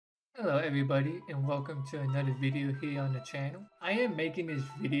Hello everybody and welcome to another video here on the channel. I am making this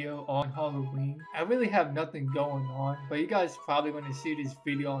video on Halloween. I really have nothing going on, but you guys probably going to see this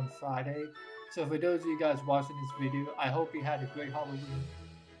video on Friday. So for those of you guys watching this video, I hope you had a great Halloween.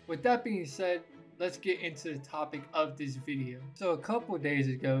 With that being said, let's get into the topic of this video. So a couple days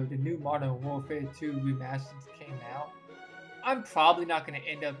ago, the new Modern Warfare 2 Remastered came out. I'm probably not going to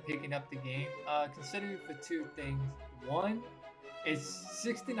end up picking up the game, considering for two things. One, it's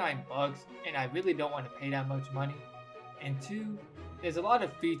 69 bucks and I really don't want to pay that much money. And two, there's a lot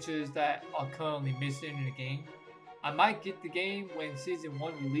of features that are currently missing in the game. I might get the game when season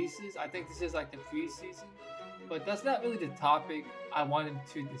 1 releases. I think this is like the pre-season, but that's not really the topic I wanted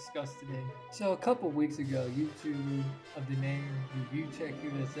to discuss today. So a couple weeks ago, YouTuber of the name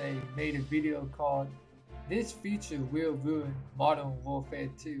ReviewTechUSA made a video called "This Feature Will Ruin Modern Warfare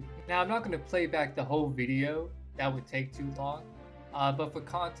 2." Now I'm not going to play back the whole video, that would take too long. But for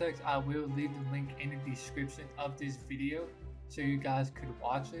context, I will leave the link in the description of this video so you guys could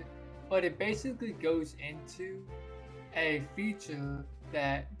watch it. But it basically goes into a feature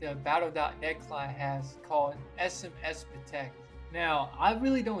that the Battle.net client has called SMS Protect. Now, I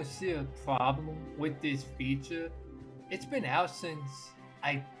really don't see a problem with this feature. It's been out since,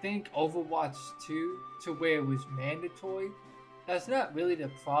 I think, Overwatch 2 to where it was mandatory. That's not really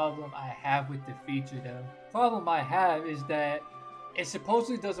the problem I have with the feature though. Problem I have is that it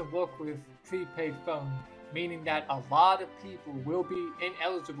supposedly doesn't work with prepaid phones, meaning that a lot of people will be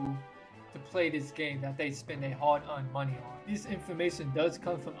ineligible to play this game that they spend their hard-earned money on. This information does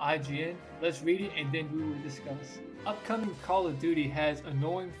come from IGN. Let's read it and then we will discuss. Upcoming Call of Duty has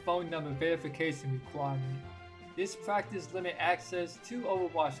annoying phone number verification requirement. This practice limits access to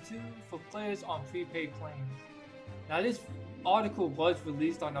Overwatch 2 for players on prepaid plans. Now this article was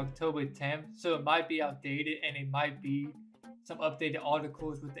released on October 10th, so it might be outdated and it might be some updated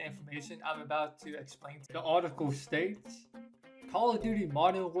articles with the information I'm about to explain. The article states, Call of Duty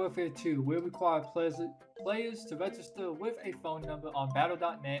Modern Warfare 2 will require players to register with a phone number on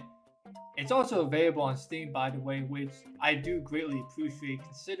Battle.net. It's also available on Steam, by the way, which I do greatly appreciate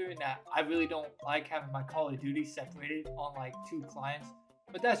considering that I really don't like having my Call of Duty separated on like two clients,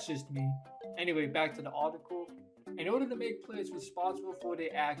 but that's just me. Anyway, back to the article. In order to make players responsible for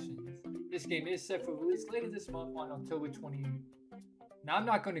their actions, this game is set for release later this month on October 28th. Now I'm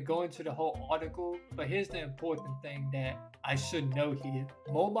not going to go into the whole article, but here's the important thing that I should know here.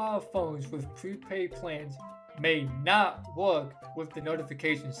 Mobile phones with prepaid plans may not work with the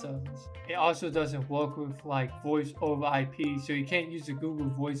notification service. It also doesn't work with like voice over IP, so you can't use a Google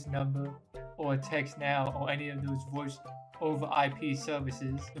Voice number or text now or any of those voice over IP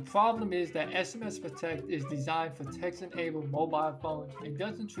services. The problem is that SMS Protect is designed for text-enabled mobile phones and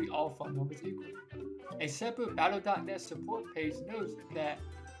doesn't treat all phone numbers equally. A separate Battle.net support page notes that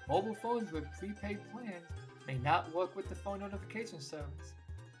mobile phones with prepaid plans may not work with the phone notification service.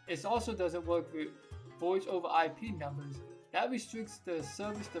 It also doesn't work with voice over IP numbers. That restricts the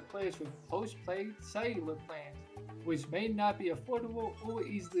service to players with post-paid cellular plans, which may not be affordable or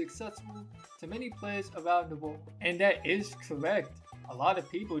easily accessible to many players around the world. And that is correct. A lot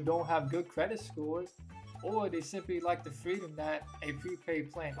of people don't have good credit scores, or they simply like the freedom that a prepaid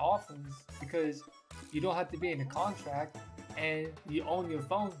plan offers because you don't have to be in a contract and you own your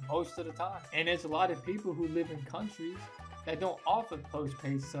phone most of the time. And there's a lot of people who live in countries that don't offer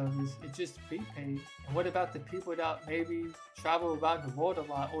postpaid service, it's just prepaid. And what about the people that maybe travel around the world a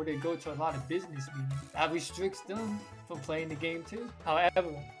lot or they go to a lot of business meetings? That restricts them from playing the game too.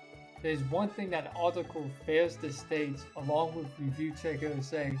 However, there's one thing that the article fails to state along with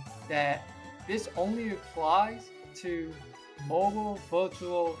ReviewTechUSA, that this only applies to mobile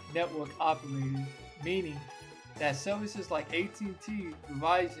virtual network operators, meaning that services like AT&T,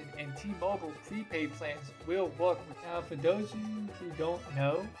 Verizon, and T-Mobile prepaid plans will work. Now, for those of you who don't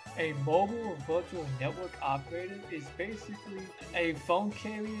know, a mobile virtual network operator is basically a phone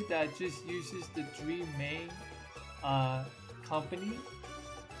carrier that just uses the three main companies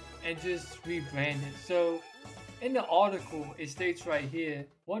and just rebrand it. So, in the article, it states right here,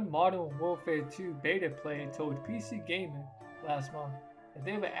 one Modern Warfare 2 beta player told PC Gamer last month that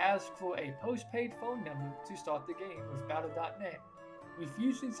they were asked for a postpaid phone number to start the game with Battle.net,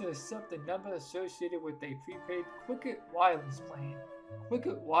 refusing to accept the number associated with a prepaid Quicket Wireless plan.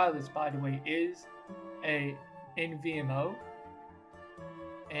 Quicket Wireless, by the way, is a NVMO,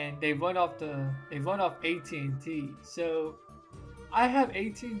 and they run off AT&T. So I have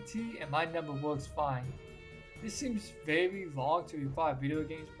AT&T and my number works fine. This seems very wrong to require video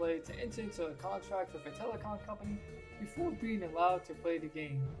games players to enter into a contract with a telecom company before being allowed to play the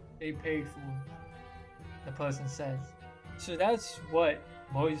game they paid for, the person says. So that's what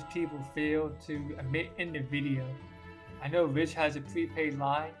most people fail to admit in the video. I know Rich has a prepaid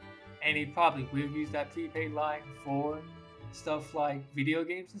line, and he probably will use that prepaid line for stuff like video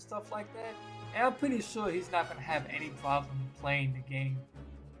games and stuff like that. And I'm pretty sure he's not going to have any problem playing the game.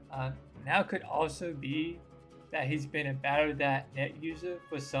 Now could also be that he's been a Battle.net user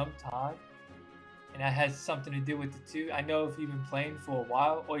for some time, and that has something to do with it too. I know if you've been playing for a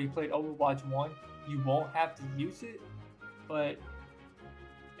while or you played Overwatch 1, you won't have to use it, but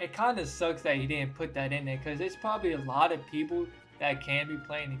it kind of sucks that he didn't put that in there because there's probably a lot of people that can be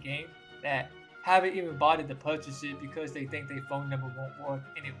playing the game that haven't even bothered to purchase it because they think their phone number won't work,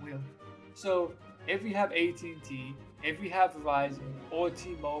 and it will. So if you have AT&T, if you have Verizon or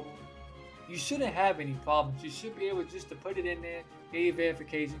T-Mobile, you shouldn't have any problems. You should be able just to put it in there, get your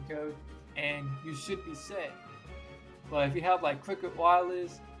verification code, and you should be set. But if you have like Cricket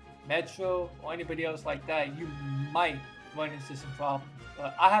Wireless, Metro, or anybody else like that, you might run into some problems.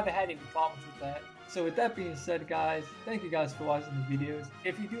 But I haven't had any problems with that. So with that being said, guys, thank you guys for watching the videos.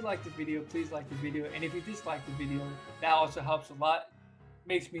 If you do like the video, please like the video. And if you dislike the video, that also helps a lot.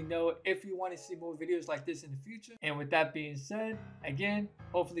 Makes me know if you want to see more videos like this in the future. And with that being said, again,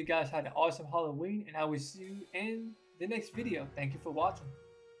 hopefully you guys had an awesome Halloween, and I will see you in the next video. Thank you for watching.